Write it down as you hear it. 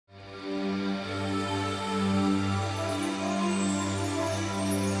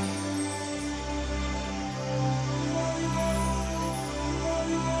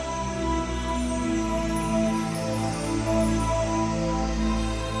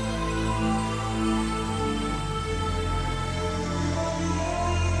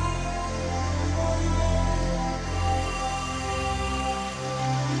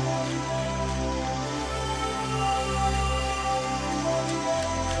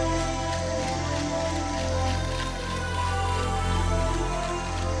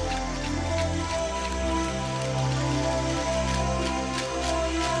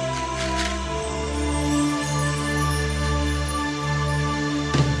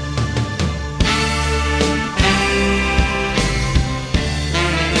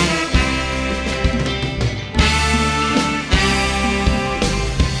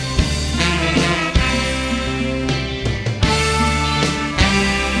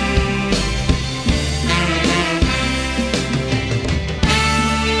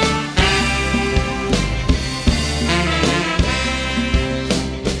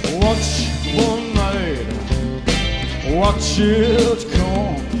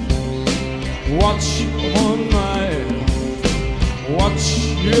Watch one night, watch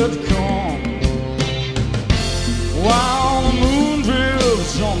it come, while the moon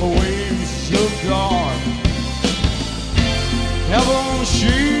drifts on the waves of God. Heaven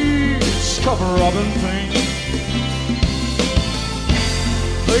sheets cover up in pain,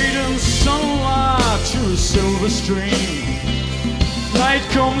 fading sunlight to a silver stream. Night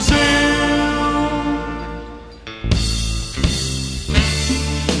comes in,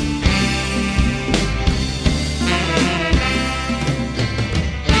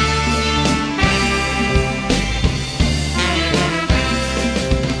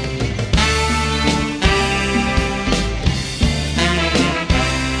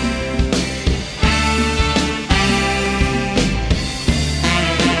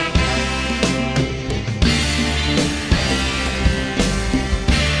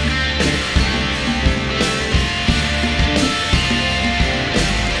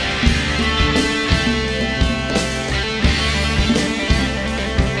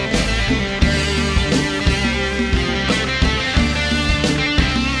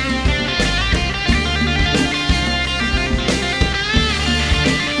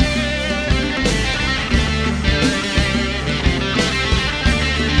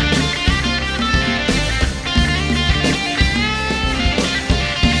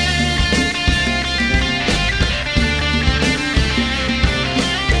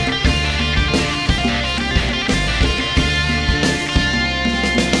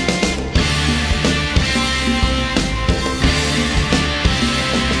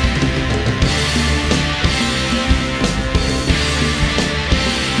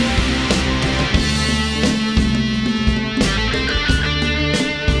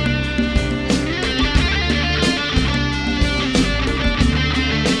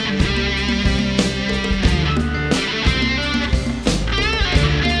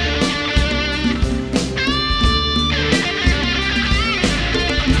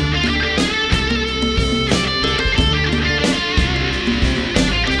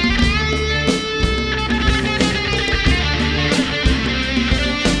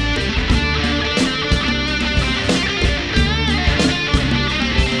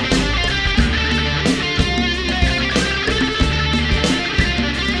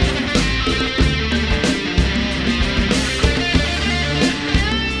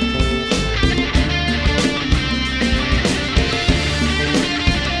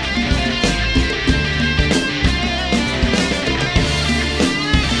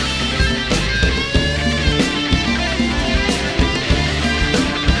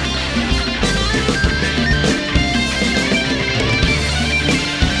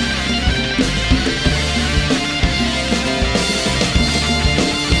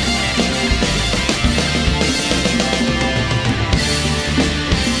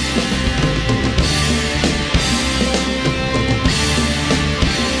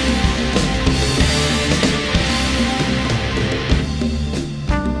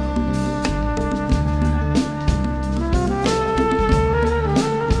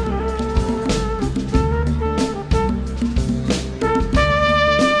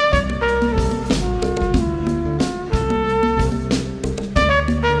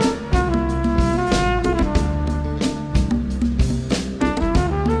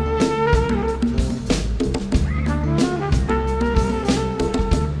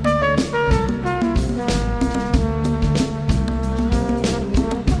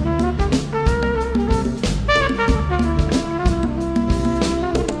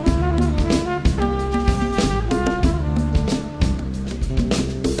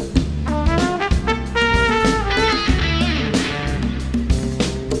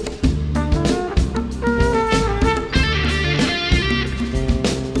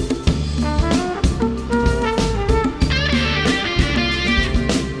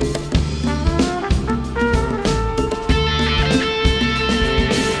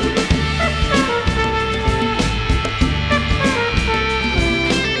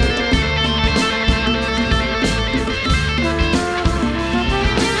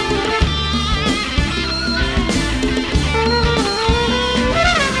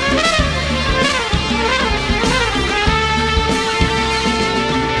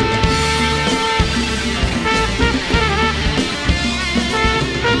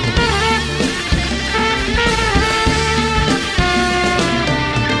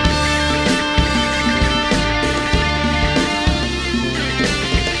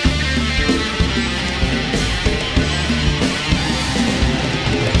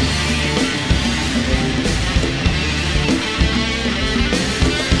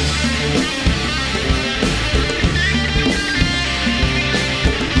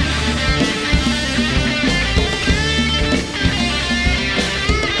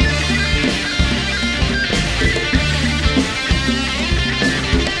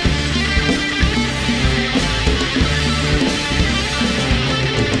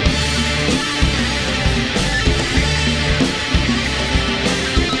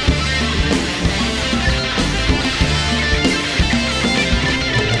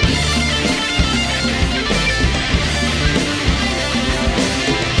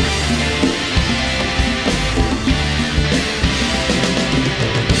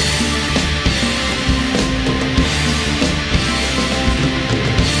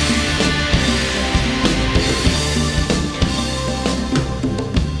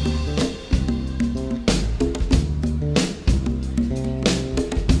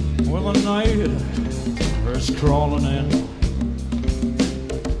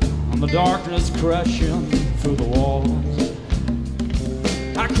 darkness crashing through the walls.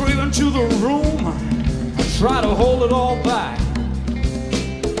 I creep into the room, I try to hold it all back.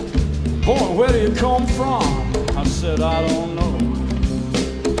 Boy, where do you come from? I said, I don't know.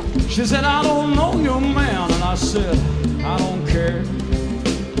 She said, I don't know you, man. And I said, I don't care.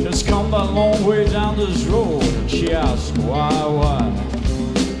 Just come that long way down this road. And she asked, why?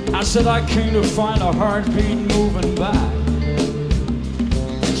 I said, I came to find a heartbeat moving back.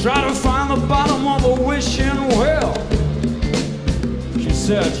 Try to find the bottom of a wishing well. She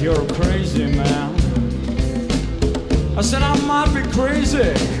said, you're crazy, man. I said, I might be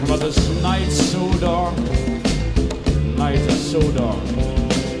crazy, but this night's so dark. Night is so dark.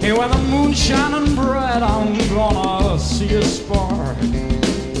 Hey, when the moon's shining bright, I'm gonna see a spark.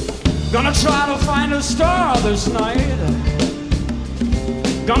 Gonna try to find a star this night.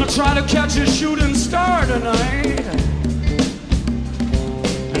 Gonna try to catch a shooting star tonight.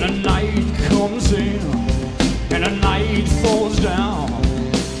 And the night comes in, and the night falls down.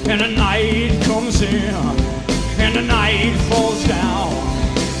 And the night comes in, and the night falls down.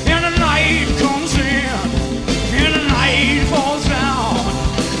 And the night comes in, and the night falls down.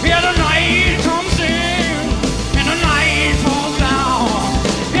 Yeah, the night comes in, and the night falls down.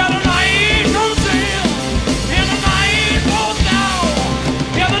 Yeah, the night comes in, and the night falls down.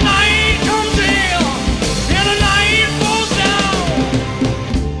 Yeah, the night comes in, and the night falls down.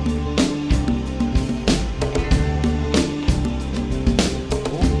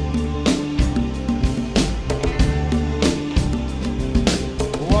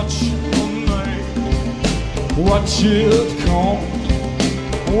 Watch it come,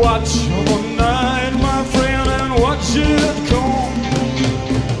 watch the night, my friend, and watch it come.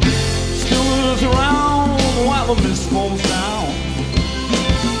 Still is around while the mist falls down.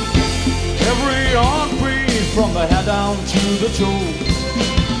 Every heartbeat from the head down to the toes.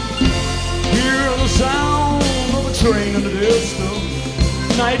 Hear the sound of a train in the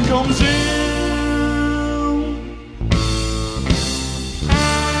distance. Night comes in,